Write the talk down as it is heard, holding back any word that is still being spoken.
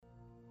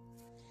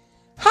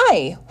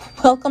Hi,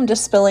 welcome to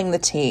Spilling the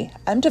Tea.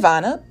 I'm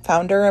Devana,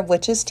 founder of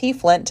Witch's Tea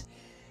Flint,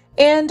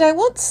 and I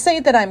won't say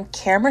that I'm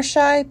camera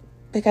shy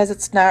because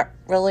it's not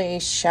really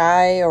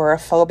shy or a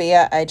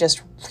phobia. I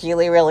just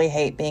really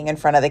hate being in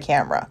front of the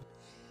camera.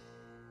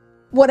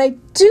 What I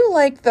do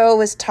like,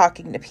 though, is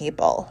talking to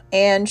people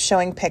and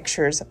showing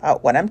pictures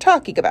about what I'm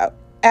talking about.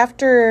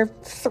 After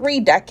 3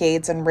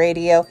 decades in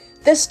radio,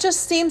 this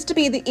just seems to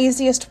be the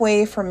easiest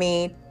way for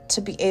me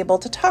to be able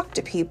to talk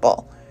to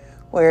people,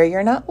 where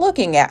you're not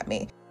looking at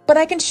me, but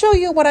I can show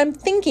you what I'm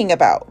thinking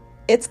about.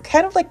 It's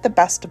kind of like the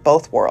best of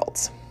both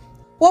worlds.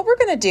 What we're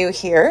going to do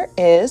here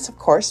is, of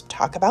course,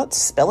 talk about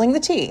spilling the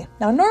tea.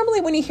 Now,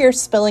 normally when you hear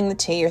spilling the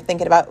tea, you're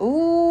thinking about,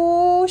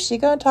 ooh, she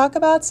going to talk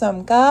about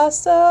some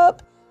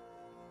gossip?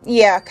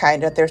 Yeah,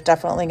 kind of. There's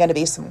definitely going to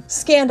be some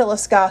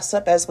scandalous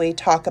gossip as we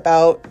talk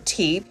about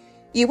tea.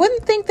 You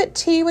wouldn't think that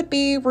tea would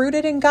be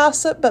rooted in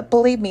gossip, but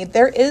believe me,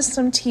 there is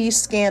some tea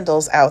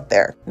scandals out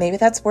there. Maybe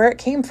that's where it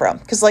came from.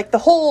 Because the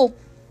whole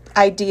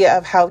idea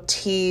of how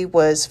tea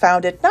was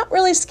founded, not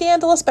really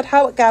scandalous, but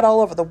how it got all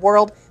over the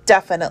world,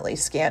 definitely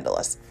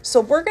scandalous. So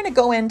we're going to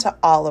go into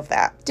all of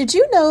that. Did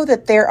you know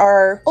that there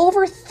are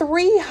over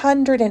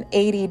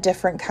 380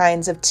 different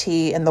kinds of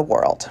tea in the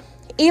world?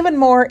 Even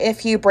more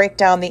if you break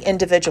down the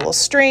individual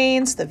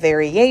strains, the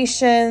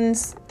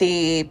variations,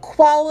 the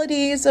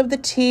qualities of the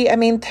tea. I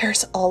mean,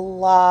 there's a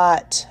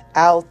lot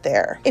out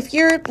there. If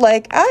you're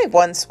like I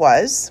once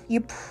was,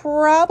 you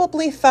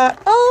probably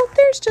thought, oh,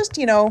 there's just,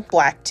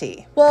 black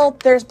tea. Well,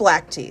 there's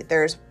black tea,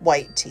 there's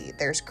white tea,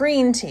 there's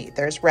green tea,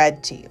 there's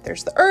red tea,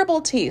 there's the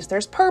herbal teas,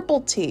 there's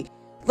purple tea.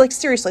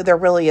 Seriously, there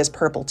really is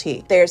purple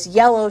tea. There's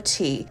yellow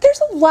tea.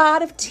 There's a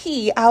lot of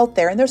tea out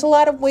there, and there's a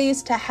lot of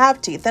ways to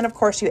have tea. Then, of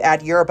course, you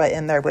add yerba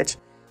in there, which,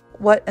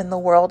 what in the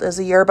world is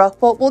a yerba?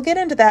 Well, we'll get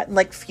into that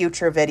in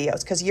future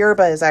videos, because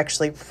yerba is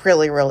actually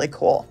really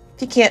cool.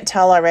 If you can't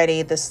tell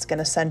already, this is going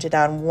to send you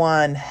down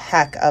one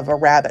heck of a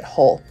rabbit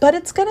hole, but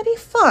it's going to be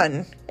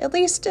fun. At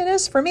least it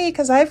is for me,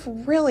 because I've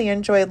really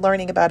enjoyed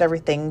learning about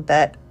everything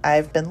that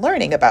I've been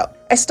learning about.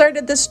 I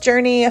started this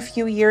journey a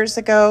few years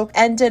ago,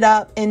 ended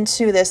up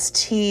into this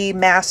tea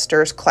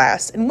master's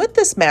class. And with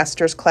this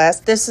master's class,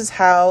 this is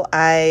how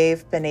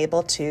I've been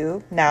able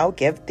to now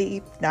give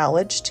the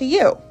knowledge to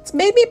you. It's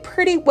made me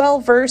pretty well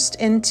versed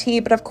in tea,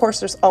 but of course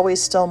there's always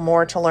still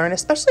more to learn,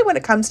 especially when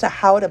it comes to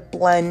how to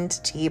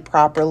blend tea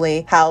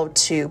properly, how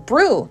to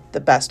brew the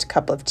best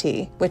cup of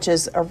tea, which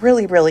is a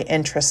really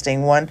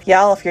interesting one.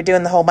 Y'all, if you're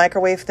doing the whole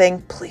microwave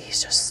thing,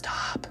 please just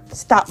stop.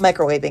 Stop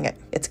microwaving it.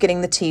 It's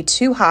getting the tea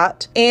too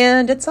hot,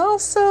 and it's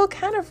also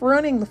kind of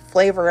ruining the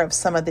flavor of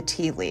some of the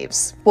tea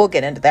leaves. We'll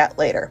get into that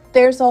later.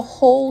 There's a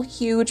whole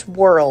huge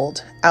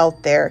world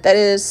out there that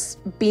is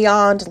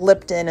beyond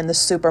Lipton and the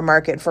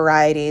supermarket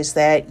varieties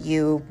that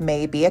you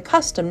may be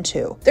accustomed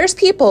to. There's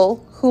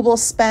people who will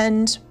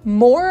spend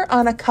more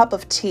on a cup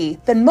of tea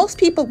than most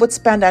people would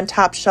spend on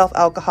top shelf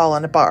alcohol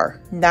in a bar.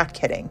 Not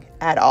kidding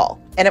at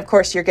all. And of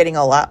course, you're getting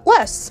a lot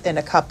less in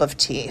a cup of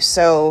tea.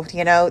 So,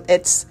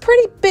 it's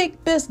pretty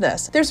big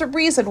business. There's a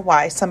reason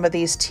why some of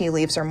these tea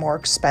leaves are more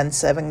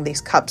expensive and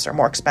these cups are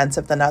more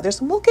expensive than others.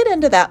 And we'll get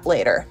into that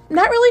later. I'm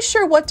not really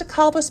sure what to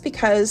call this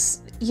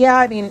because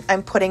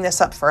I'm putting this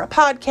up for a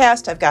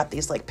podcast. I've got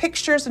these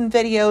pictures and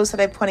videos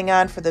that I'm putting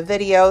on for the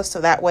video. So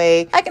that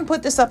way I can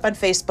put this up on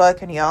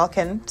Facebook and y'all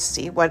can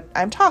see what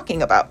I'm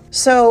talking about.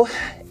 So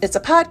it's a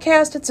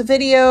podcast, it's a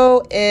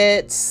video,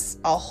 it's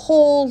a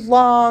whole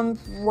long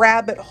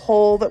rabbit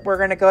hole that we're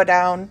going to go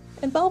down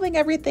involving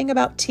everything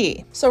about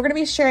tea. So we're going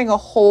to be sharing a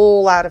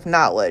whole lot of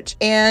knowledge.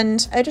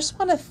 And I just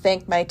want to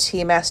thank my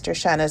tea master,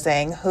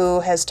 Shanazang,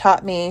 who has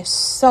taught me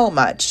so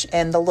much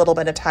in the little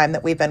bit of time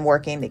that we've been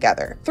working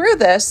together. Through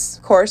this,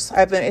 of course,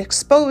 I've been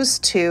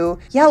exposed to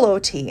yellow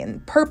tea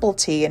and purple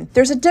tea. And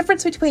there's a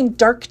difference between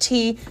dark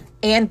tea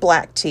and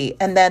black tea.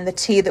 And then the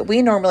tea that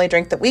we normally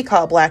drink that we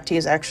call black tea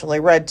is actually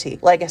red tea.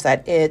 Like I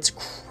said, it's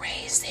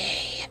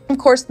crazy. Of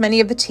course,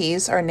 many of the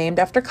teas are named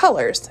after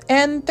colors,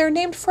 and they're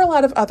named for a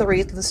lot of other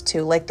reasons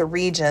too, like the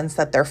regions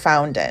that they're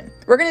found in.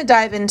 We're going to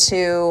dive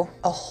into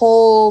a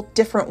whole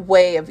different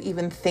way of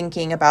even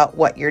thinking about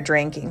what you're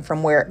drinking,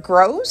 from where it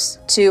grows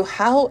to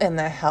how in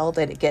the hell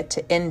did it get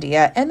to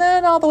India, and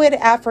then all the way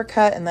to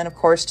Africa, and then of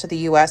course to the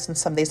US and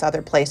some of these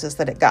other places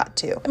that it got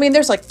to. I mean,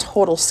 there's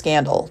total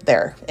scandal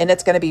there, and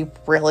it's going to be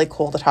really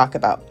cool to talk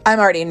about. I'm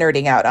already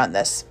nerding out on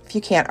this, if you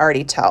can't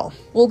already tell.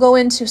 We'll go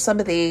into some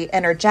of the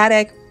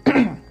energetic,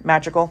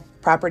 magical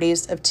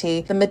properties of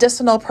tea, the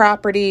medicinal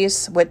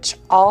properties, which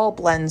all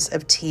blends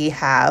of tea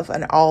have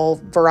and all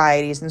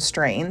varieties and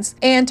strains,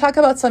 and talk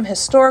about some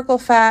historical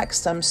facts,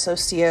 some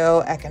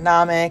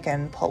socio-economic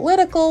and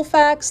political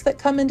facts that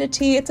come into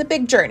tea. It's a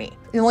big journey.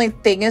 The only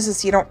thing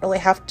is you don't really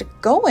have to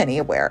go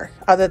anywhere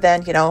other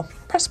than,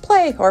 press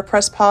play or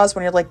press pause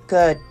when you're like,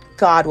 good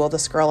God, will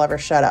this girl ever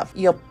shut up?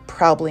 You'll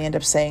probably end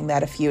up saying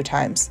that a few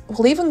times.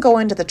 We'll even go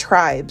into the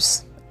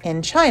tribes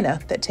in China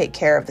that take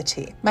care of the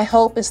tea. My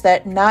hope is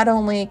that not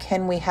only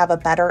can we have a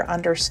better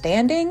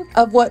understanding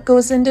of what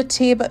goes into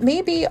tea, but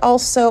maybe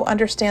also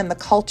understand the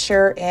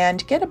culture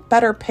and get a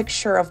better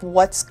picture of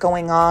what's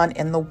going on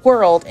in the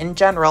world in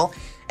general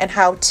and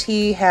how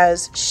tea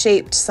has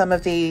shaped some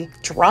of the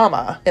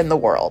drama in the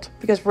world,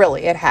 because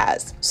really it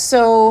has.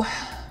 So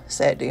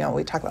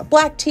we talk about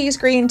black teas,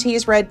 green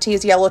teas, red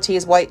teas, yellow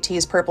teas, white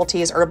teas, purple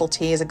teas, herbal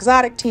teas,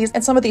 exotic teas,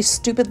 and some of these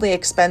stupidly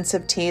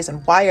expensive teas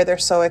and why are they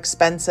so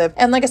expensive.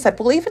 And like I said,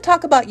 we'll even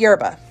talk about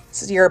yerba.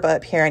 This is yerba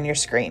up here on your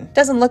screen.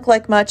 Doesn't look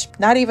like much,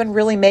 not even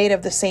really made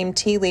of the same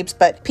tea leaves,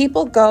 but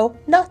people go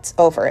nuts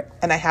over it.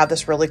 And I have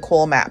this really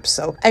cool map.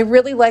 So I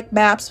really like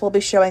maps. We'll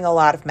be showing a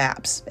lot of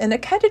maps. And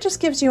it kind of just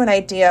gives you an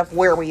idea of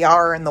where we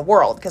are in the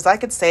world. Because I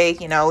could say,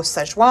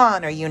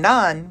 Sichuan or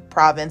Yunnan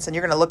province, and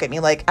you're going to look at me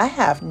like, I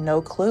have no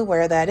clue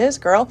where that is,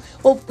 girl.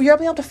 Well, you'll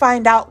be able to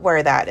find out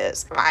where that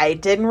is. I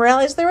didn't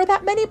realize there were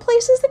that many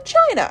places in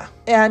China.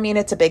 I mean,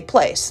 it's a big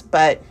place,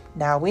 but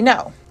now we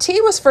know.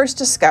 Tea was first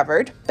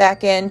discovered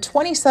back in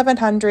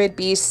 2700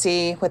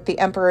 BC with the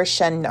Emperor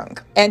Shen Nung.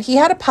 And he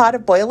had a pot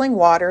of boiling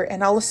water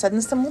and all of a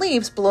sudden some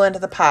leaves blew into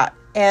the pot.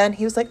 And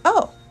he was like,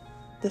 oh,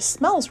 this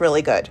smells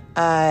really good.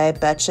 I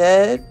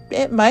betcha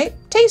it might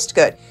taste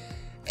good.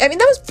 I mean,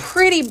 that was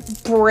pretty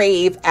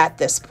brave at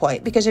this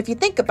point, because if you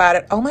think about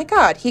it, oh my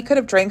God, he could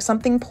have drank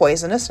something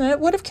poisonous and it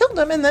would have killed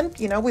him. And then,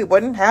 we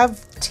wouldn't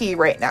have tea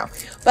right now.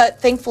 But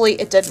thankfully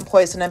it didn't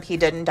poison him. He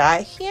didn't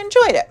die. He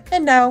enjoyed it.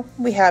 And now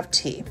we have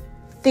tea.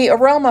 The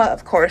aroma,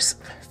 of course,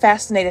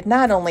 fascinated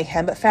not only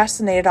him, but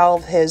fascinated all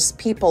of his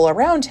people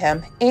around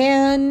him.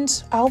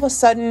 And all of a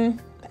sudden,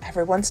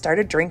 everyone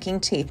started drinking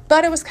tea.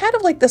 But it was kind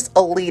of like this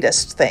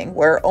elitist thing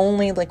where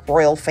only like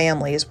royal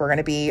families were going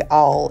to be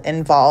all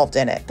involved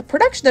in it. The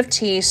production of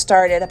tea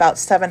started about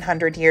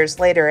 700 years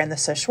later in the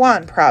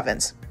Sichuan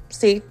province.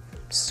 See,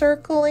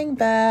 circling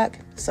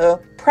back.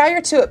 So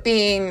prior to it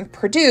being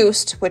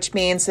produced, which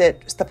means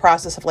it's the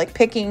process of like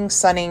picking,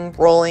 sunning,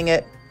 rolling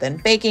it, then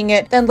baking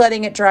it, then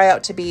letting it dry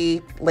out to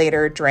be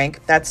later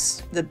drank.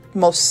 That's the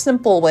most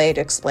simple way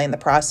to explain the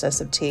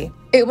process of tea.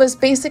 It was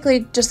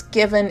basically just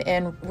given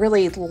in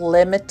really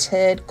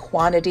limited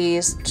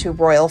quantities to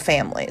royal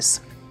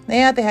families.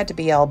 Yeah, they had to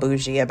be all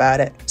bougie about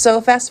it. So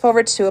fast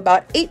forward to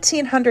about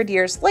 1800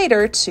 years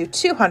later to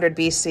 200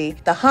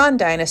 BC, the Han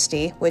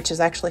Dynasty, which is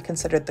actually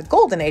considered the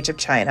golden age of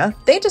China,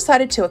 they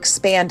decided to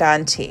expand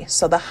on tea.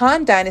 So the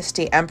Han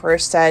Dynasty emperor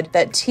said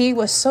that tea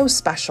was so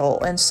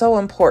special and so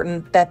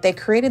important that they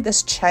created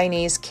this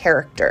Chinese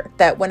character,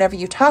 that whenever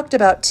you talked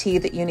about tea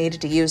that you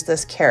needed to use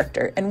this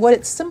character. And what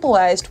it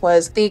symbolized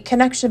was the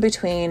connection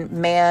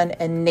between man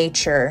and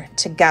nature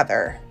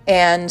together,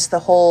 and the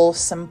whole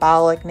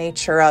symbolic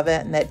nature of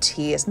it, and that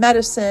tea is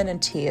medicine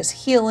and tea is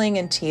healing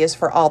and tea is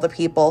for all the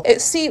people.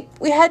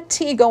 We had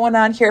tea going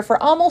on here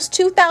for almost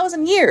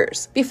 2,000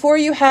 years before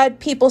you had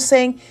people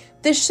saying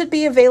this should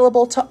be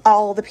available to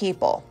all the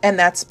people. And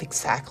that's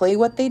exactly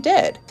what they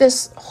did.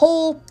 This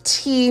whole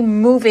tea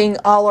moving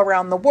all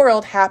around the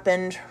world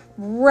happened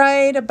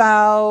right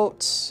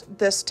about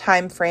this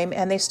time frame,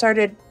 and they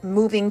started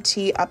moving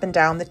tea up and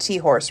down the tea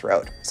horse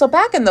road. So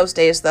back in those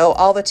days, though,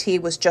 all the tea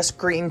was just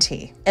green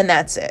tea, and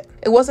that's it.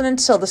 It wasn't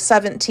until the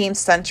 17th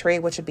century,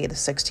 which would be the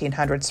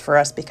 1600s for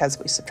us because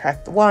we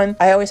subtract the 1.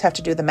 I always have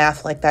to do the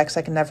math like that because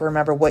I can never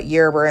remember what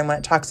year we're in when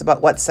it talks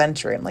about what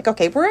century. I'm like,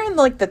 okay, we're in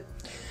like the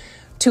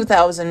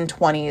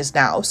 2020s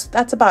now. So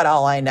that's about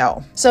all I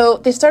know. So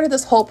they started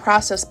this whole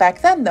process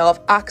back then, though, of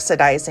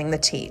oxidizing the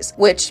teas,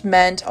 which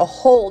meant a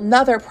whole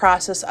nother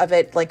process of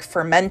it, like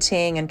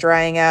fermenting and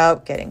drying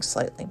out, getting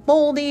slightly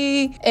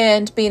moldy,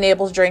 and being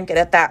able to drink it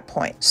at that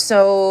point.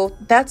 So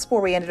that's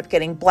where we ended up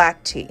getting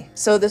black tea.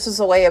 So this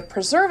is a way of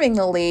preserving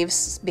the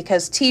leaves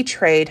because tea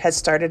trade had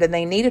started and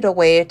they needed a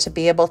way to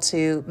be able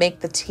to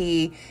make the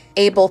tea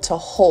able to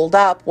hold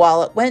up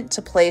while it went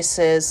to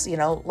places,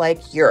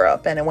 like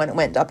Europe, and when it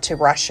went up to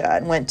Russia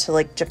and went to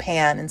like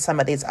Japan and some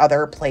of these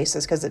other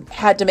places because it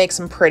had to make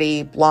some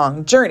pretty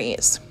long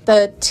journeys.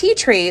 The tea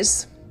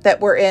trees that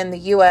were in the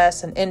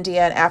US and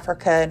India and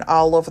Africa and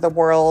all over the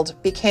world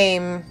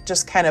became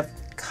just kind of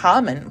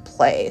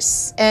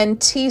commonplace,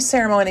 and tea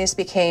ceremonies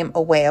became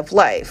a way of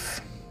life,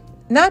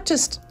 not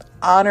just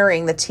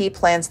honoring the tea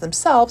plants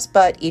themselves,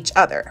 but each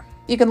other.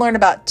 You can learn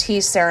about tea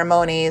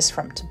ceremonies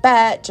from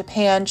Tibet,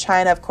 Japan,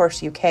 China. Of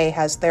course, UK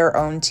has their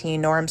own tea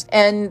norms.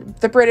 And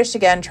the British,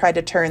 again, tried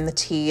to turn the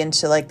tea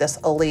into like this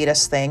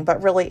elitist thing,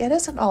 but really it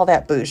isn't all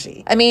that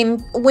bougie. I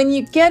mean, when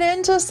you get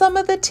into some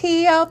of the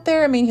tea out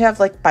there, you have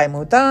like Bai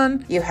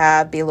Mudan, you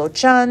have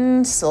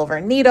Bilochan,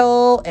 Silver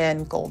Needle,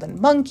 and Golden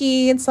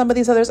Monkey, and some of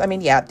these others.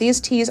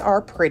 These teas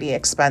are pretty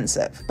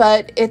expensive,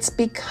 but it's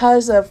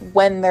because of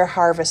when they're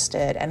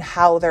harvested and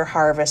how they're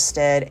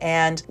harvested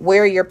and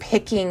where you're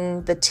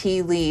picking the tea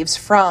tea leaves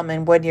from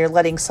and when you're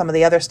letting some of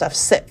the other stuff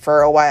sit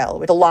for a while.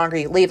 The longer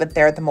you leave it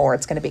there, the more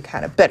it's going to be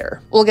kind of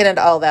bitter. We'll get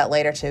into all that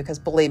later too, because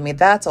believe me,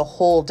 that's a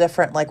whole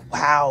different,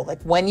 wow,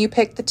 when you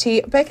pick the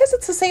tea, but I guess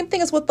it's the same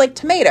thing as with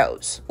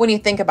tomatoes. When you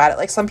think about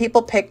it, some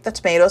people pick the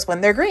tomatoes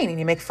when they're green and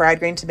you make fried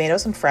green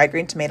tomatoes, and fried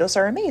green tomatoes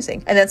are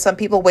amazing. And then some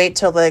people wait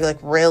till they're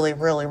really,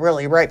 really,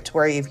 really ripe to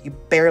where you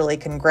barely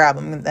can grab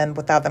them and then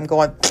without them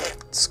going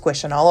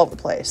squishing all over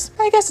the place.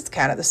 I guess it's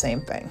kind of the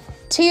same thing.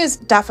 Tea is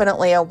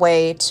definitely a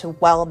way to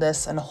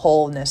wellness and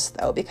wholeness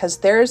though, because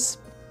there's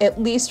at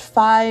least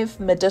 5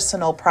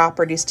 medicinal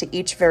properties to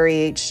each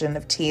variation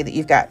of tea that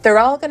you've got. They're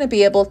all going to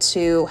be able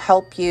to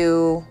help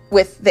you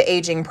with the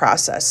aging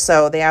process.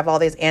 So they have all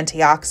these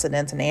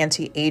antioxidants and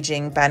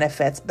anti-aging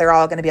benefits. They're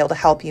all going to be able to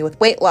help you with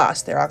weight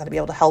loss. They're all going to be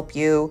able to help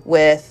you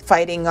with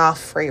fighting off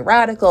free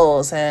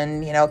radicals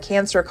and,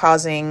 cancer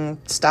causing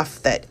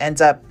stuff that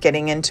ends up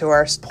getting into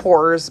our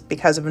pores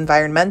because of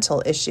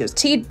environmental issues.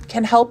 Tea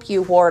can help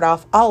you ward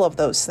off all of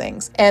those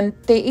things. And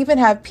they even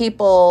have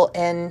people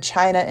in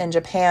China and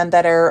Japan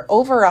that are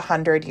over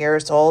 100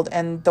 years old.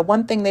 And the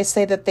one thing they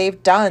say that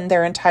they've done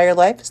their entire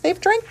life is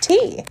they've drank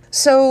tea.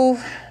 So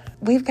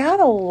we've got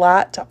a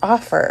lot to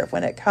offer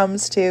when it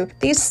comes to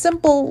these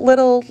simple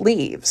little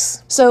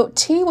leaves. So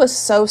tea was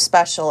so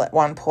special at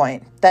one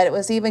point that it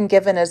was even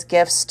given as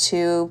gifts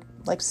to,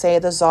 say,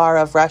 the Tsar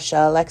of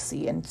Russia,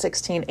 Alexei, in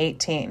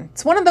 1618.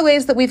 It's one of the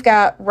ways that we've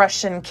got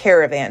Russian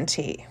caravan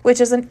tea, which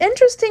is an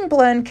interesting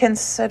blend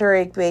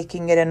considering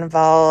making it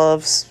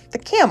involves the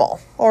camel,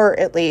 or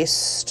at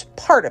least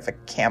part of a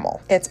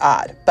camel. It's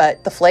odd,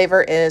 but the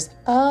flavor is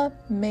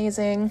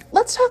amazing.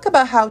 Let's talk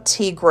about how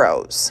tea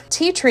grows.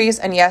 Tea trees,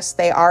 and yes,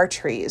 they are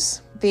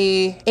trees.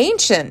 The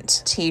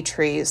ancient tea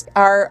trees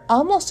are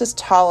almost as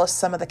tall as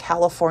some of the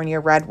California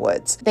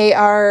redwoods. They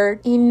are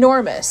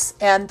enormous,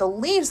 and the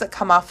leaves that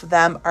come off of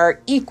them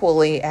are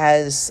equally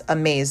as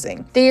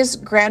amazing. These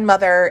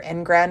grandmother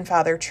and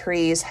grandfather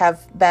trees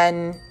have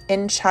been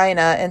in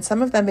China, and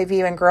some of them have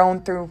even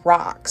grown through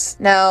rocks.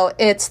 Now,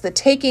 it's the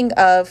taking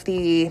of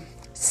the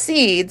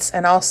seeds,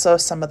 and also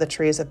some of the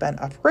trees have been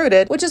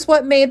uprooted, which is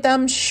what made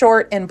them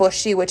short and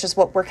bushy, which is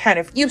what we're kind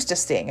of used to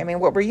seeing. I mean,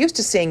 what we're used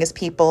to seeing is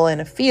people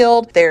in a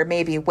field, they're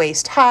maybe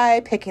waist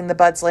high, picking the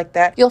buds like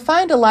that. You'll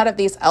find a lot of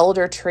these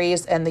elder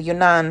trees in the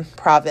Yunnan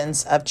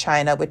province of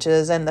China, which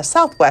is in the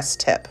southwest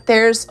tip.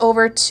 There's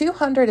over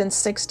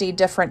 260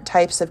 different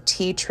types of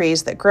tea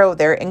trees that grow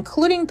there,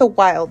 including the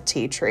wild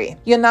tea tree.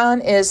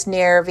 Yunnan is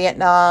near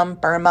Vietnam,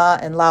 Burma,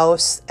 and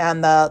Laos,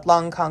 and the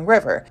Langkang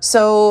River.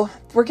 So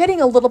we're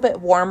getting a little bit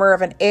warmer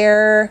of an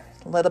air,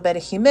 a little bit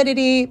of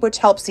humidity, which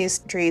helps these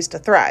trees to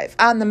thrive.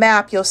 On the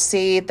map, you'll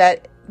see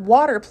that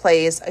water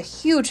plays a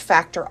huge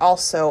factor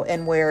also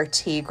in where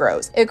tea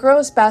grows. It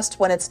grows best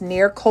when it's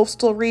near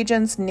coastal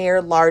regions,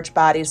 near large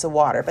bodies of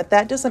water, but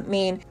that doesn't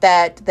mean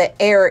that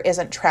the air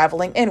isn't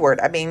traveling inward.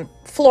 I mean,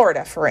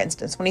 Florida, for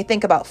instance, when you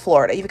think about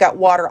Florida, you've got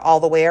water all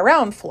the way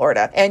around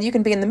Florida, and you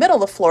can be in the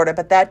middle of Florida,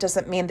 but that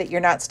doesn't mean that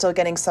you're not still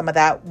getting some of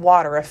that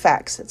water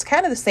effects. It's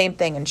kind of the same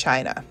thing in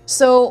China.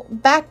 So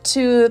back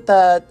to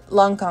the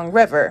Langkang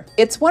River.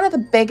 It's one of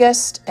the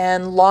biggest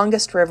and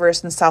longest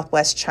rivers in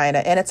southwest China,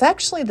 and it's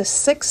actually the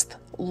 6th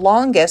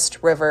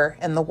longest river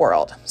in the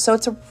world. So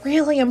it's a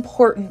really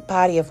important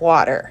body of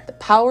water. The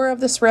power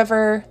of this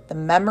river, the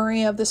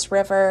memory of this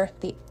river,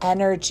 the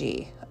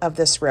energy of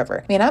this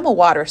river. I mean, I'm a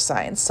water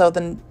science, so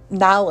the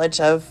knowledge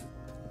of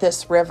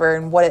this river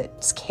and what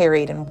it's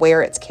carried and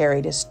where it's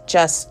carried is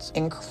just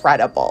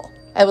incredible.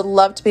 I would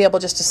love to be able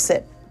just to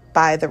sit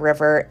by the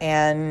river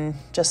and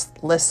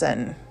just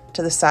listen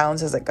to the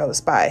sounds as it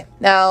goes by.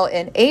 Now,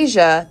 in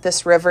Asia,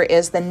 this river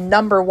is the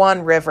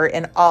 #1 river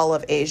in all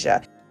of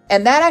Asia.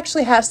 And that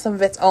actually has some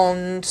of its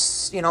own,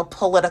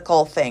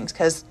 political things,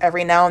 because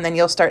every now and then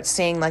you'll start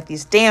seeing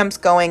these dams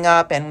going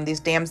up and these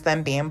dams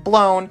then being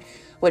blown,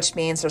 which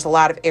means there's a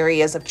lot of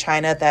areas of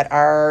China that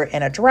are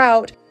in a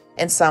drought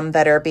and some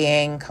that are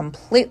being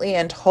completely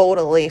and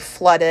totally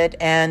flooded.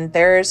 And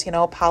there's,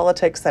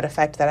 politics that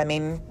affect that. I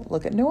mean,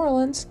 look at New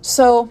Orleans.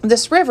 So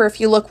this river, if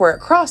you look where it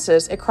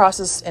crosses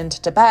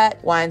into Tibet,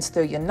 winds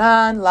through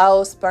Yunnan,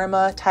 Laos,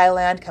 Burma,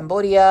 Thailand,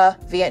 Cambodia,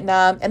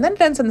 Vietnam, and then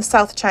it ends in the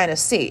South China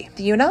Sea.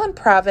 The Yunnan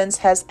province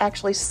has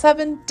actually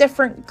 7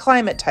 different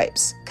climate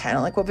types, kind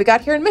of like what we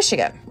got here in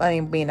Michigan. I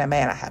may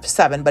not have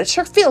 7, but it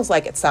sure feels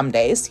like it some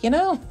days,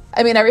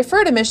 I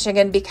refer to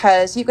Michigan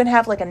because you can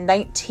have a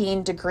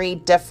 19-degree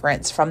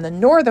difference from the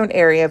northern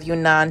area of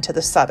Yunnan to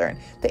the southern.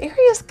 The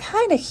area is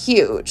kind of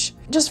huge.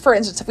 Just for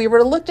instance, if we were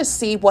to look to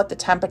see what the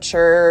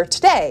temperature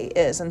today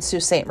is in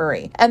Sault Ste.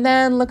 Marie, and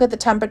then look at the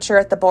temperature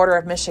at the border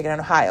of Michigan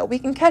and Ohio, we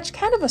can catch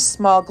kind of a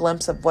small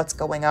glimpse of what's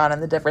going on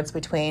and the difference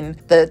between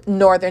the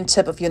northern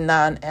tip of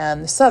Yunnan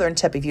and the southern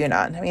tip of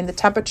Yunnan. The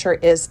temperature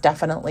is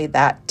definitely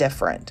that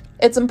different.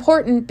 It's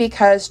important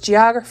because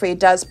geography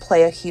does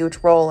play a huge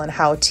role in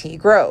how tea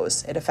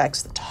grows. It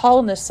affects the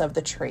tallness of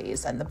the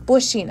trees and the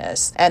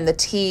bushiness and the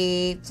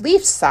tea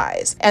leaf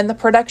size and the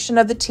production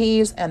of the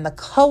teas and the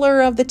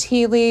color of the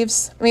tea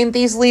leaves. I mean,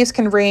 these leaves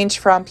can range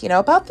from,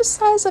 about the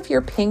size of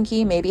your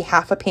pinky, maybe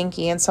half a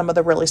pinky and some of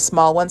the really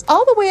small ones,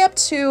 all the way up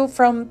to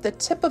from the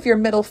tip of your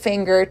middle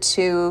finger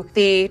to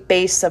the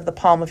base of the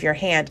palm of your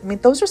hand. I mean,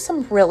 those are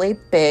some really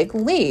big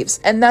leaves.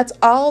 And that's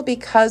all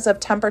because of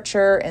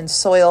temperature and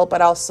soil,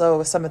 but also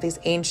some of these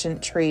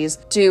ancient trees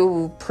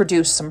do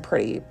produce some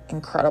pretty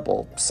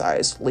incredible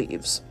sized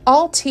leaves.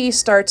 All tea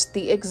starts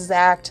the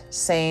exact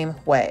same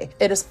way.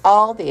 It is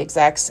all the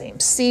exact same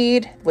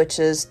seed, which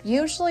is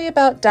usually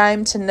about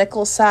dime to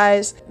nickel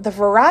size. The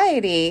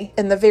variety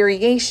and the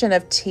variation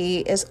of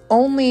tea is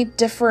only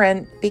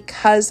different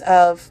because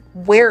of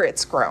where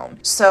it's grown.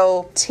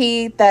 So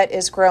tea that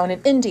is grown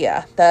in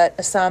India, the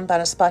Assam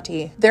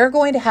Banaspati, they're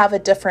going to have a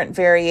different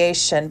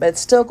variation, but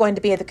it's still going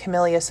to be the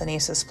Camellia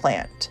sinensis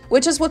plant,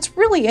 which is what's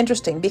really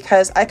interesting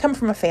because I come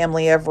from a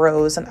family of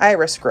rose and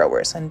iris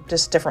growers and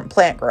just different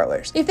plant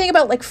growers. You think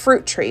about like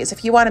fruit trees.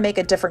 If you want to make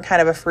a different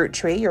kind of a fruit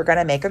tree, you're going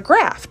to make a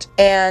graft,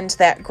 and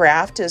that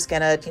graft is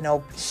going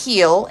to,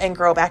 heal and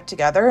grow back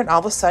together. And all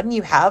of a sudden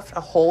you have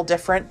a whole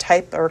different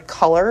type or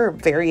color or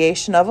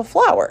variation of a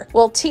flower.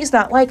 Well, tea's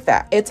not like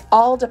that. It's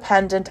all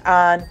dependent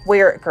on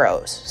where it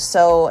grows.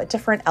 So a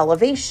different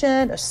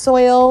elevation, a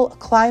soil, a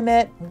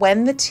climate,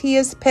 when the tea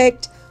is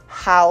picked,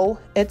 how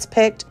it's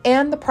picked,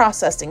 and the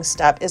processing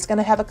step is going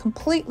to have a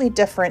completely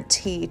different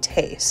tea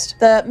taste.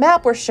 The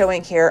map we're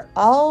showing here,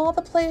 all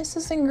the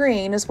places in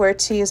green is where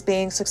tea is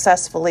being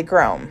successfully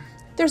grown.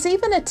 There's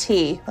even a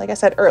tea, like I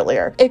said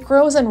earlier, it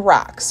grows in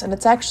rocks, and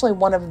it's actually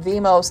one of the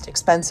most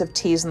expensive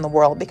teas in the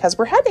world because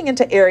we're heading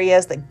into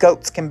areas that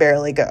goats can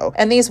barely go.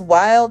 And these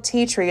wild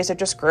tea trees are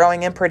just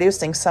growing and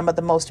producing some of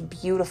the most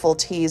beautiful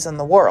teas in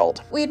the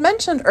world. We had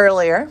mentioned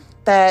earlier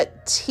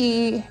that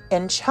tea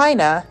in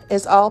China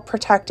is all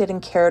protected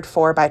and cared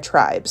for by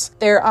tribes.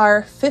 There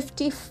are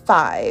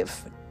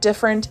 55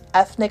 different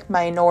ethnic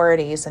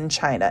minorities in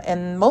China,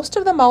 and most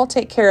of them all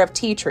take care of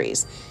tea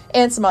trees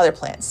and some other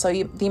plants. So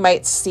you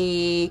might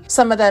see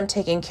some of them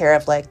taking care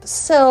of like the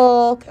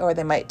silk, or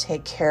they might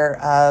take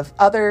care of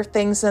other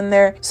things in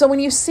there. So when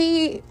you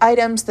see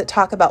items that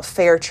talk about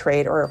fair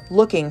trade or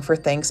looking for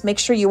things, make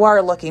sure you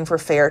are looking for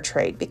fair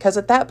trade, because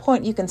at that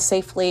point you can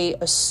safely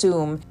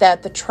assume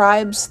that the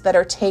tribes that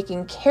are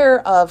taking care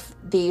of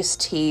these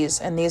teas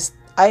and these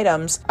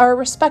items are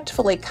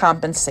respectfully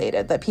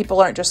compensated, that people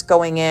aren't just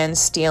going in,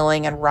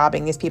 stealing and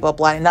robbing these people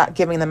blind and not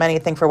giving them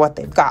anything for what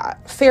they've got.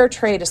 Fair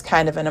trade is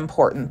kind of an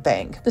important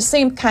thing. The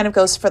same kind of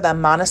goes for the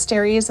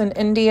monasteries in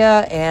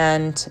India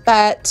and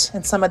Tibet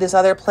and some of these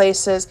other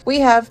places. We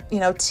have,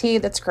 tea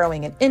that's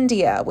growing in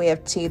India. We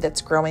have tea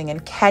that's growing in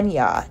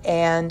Kenya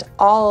and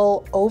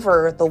all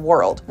over the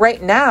world.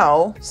 Right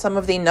now, some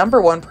of the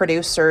number one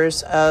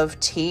producers of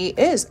tea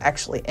is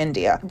actually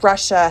India.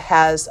 Russia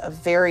has a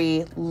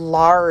very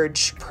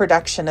large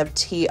production of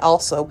tea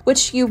also,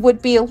 which you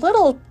would be a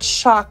little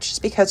shocked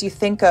just because you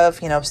think of,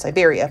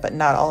 Siberia, but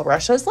not all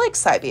Russia is like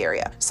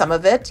Siberia. Some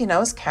of it,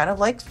 is kind of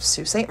like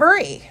Sault Ste.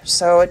 Marie.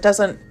 So it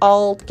doesn't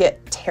all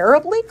get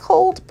terribly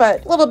cold,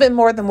 but a little bit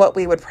more than what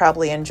we would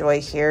probably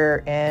enjoy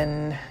here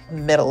in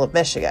middle of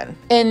Michigan.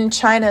 In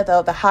China,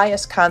 though, the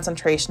highest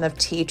concentration of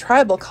tea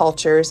tribal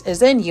cultures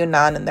is in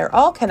Yunnan, and they're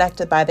all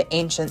connected by the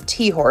ancient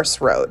Tea Horse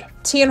Road.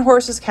 Tea and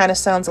horses kind of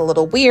sounds a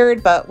little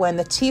weird, but when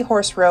the Tea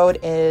Horse Road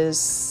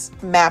is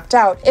mapped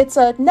out, it's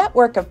a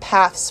network of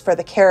paths for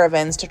the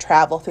caravans to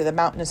travel through the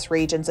mountainous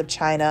regions of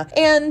China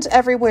and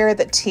everywhere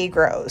that tea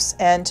grows,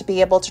 and to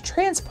be able to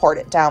transport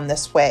it down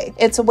this way.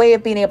 It's a way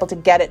of being able to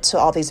get it to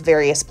all these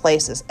various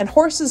places. And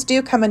horses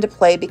do come into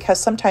play because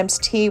sometimes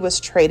tea was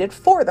traded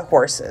for the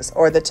horses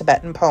or the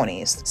Tibetan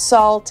ponies.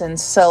 Salt and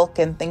silk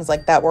and things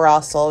like that were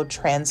also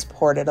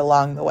transported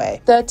along the way.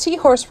 The Tea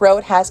Horse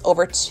Road has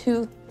over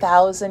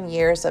 2,000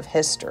 years of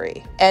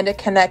history, and it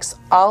connects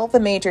all the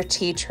major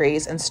tea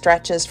trees and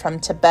stretches from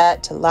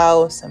Tibet to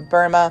Laos and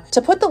Burma.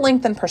 To put the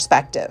length in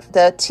perspective,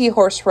 the Tea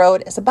Horse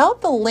Road is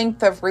about the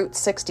length of Route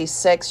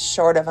 66,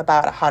 short of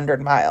about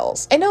 100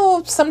 miles. I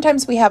know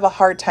sometimes we have a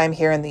hard time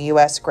here in the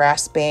US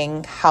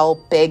grasping how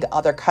big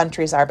other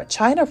countries are, but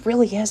China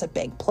really is a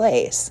big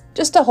place.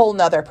 Just a whole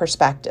nother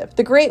perspective.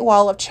 The Great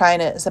Wall of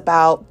China is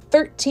about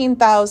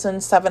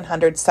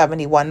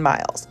 13,771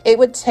 miles. It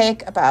would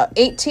take about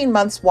 18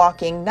 months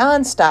walking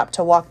nonstop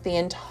to walk the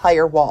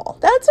entire wall.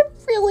 That's a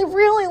really,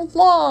 really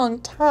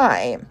long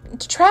time.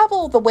 To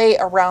travel the way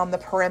around the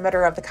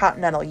perimeter of the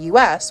continental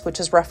US, which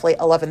is roughly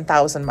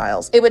 11,000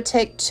 miles, it would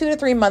take 2 to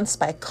 3 months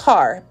by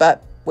car,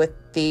 but with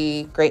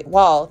the Great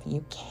Wall,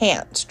 you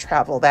can't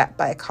travel that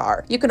by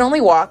car. You can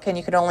only walk, and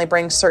you can only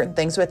bring certain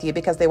things with you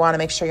because they want to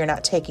make sure you're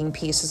not taking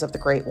pieces of the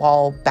Great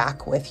Wall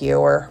back with you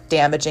or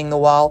damaging the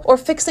wall or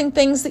fixing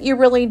things that you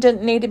really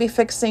didn't need to be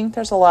fixing.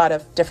 There's a lot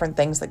of different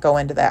things that go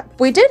into that.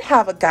 We did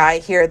have a guy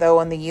here, though,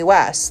 in the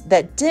US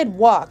that did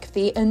walk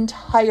the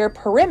entire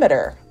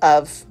perimeter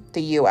of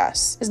the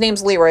US. His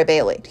name's Leroy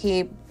Bailey.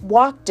 He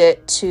walked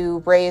it to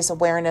raise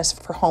awareness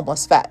for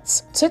homeless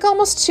vets. It took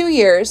almost 2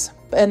 years,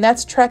 and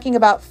that's trekking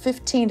about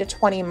 15 to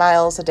 20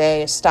 miles a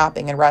day,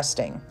 stopping and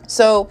resting.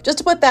 So just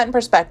to put that in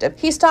perspective,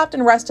 he stopped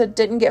and rested,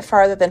 didn't get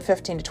farther than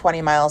 15 to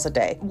 20 miles a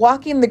day.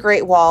 Walking the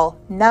Great Wall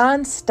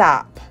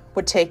nonstop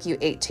would take you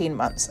 18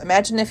 months.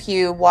 Imagine if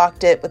you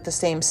walked it with the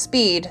same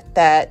speed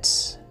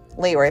that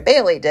Leroy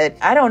Bailey did.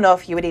 I don't know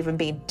if you would even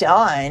be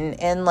done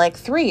in like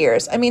 3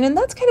 years. I mean, and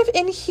that's kind of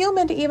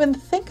inhuman to even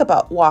think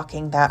about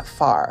walking that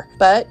far,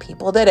 but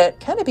people did it.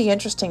 Kind of be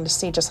interesting to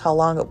see just how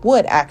long it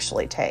would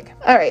actually take.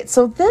 All right,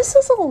 so this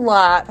is a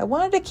lot. I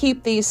wanted to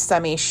keep these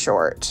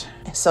semi-short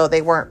so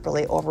they weren't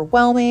really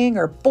overwhelming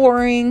or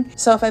boring.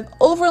 So if I've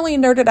overly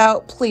nerded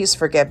out, please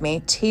forgive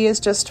me. Tea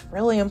is just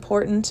really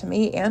important to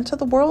me and to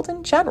the world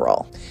in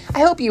general.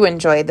 I hope you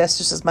enjoyed this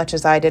just as much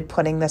as I did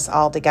putting this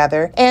all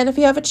together. And if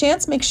you have a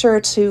chance, make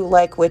sure to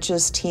like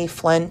Witches Tea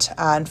Flint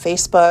on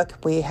Facebook.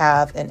 We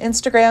have an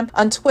Instagram.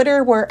 On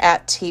Twitter, we're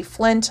at Tea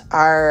Flint.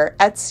 Our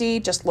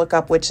Etsy, just look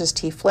up Witches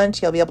Tea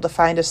Flint. You'll be able to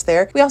find us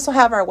there. We also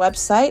have our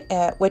website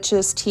at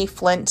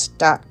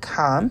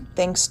witchesteaflint.com.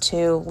 Thanks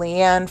to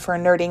Leanne for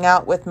nerding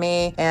out with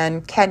me,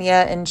 and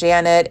Kenya and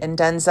Janet and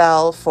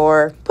Denzel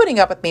for putting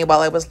up with me while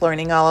I was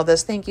learning all of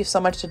this. Thank you so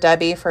much to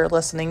Debbie for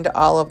listening to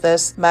all of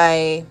this.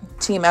 My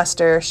team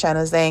Esther,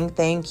 Shanna Zhang,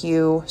 thank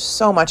you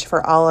so much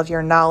for all of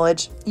your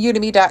knowledge.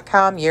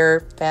 Udemy.com,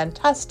 you're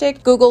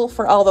fantastic. Google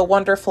for all the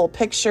wonderful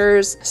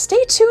pictures.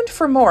 Stay tuned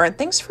for more, and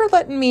thanks for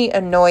letting me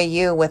annoy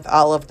you with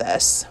all of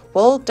this.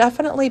 We'll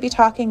definitely be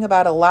talking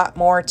about a lot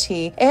more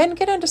tea and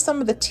get into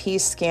some of the tea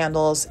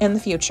scandals in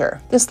the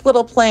future. This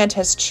little plant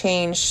has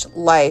changed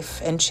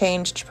life and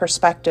changed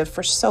perspective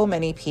for so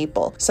many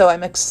people. So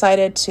I'm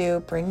excited to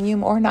bring you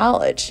more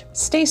knowledge.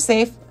 Stay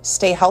safe,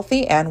 stay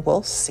healthy, and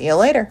we'll see you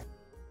later.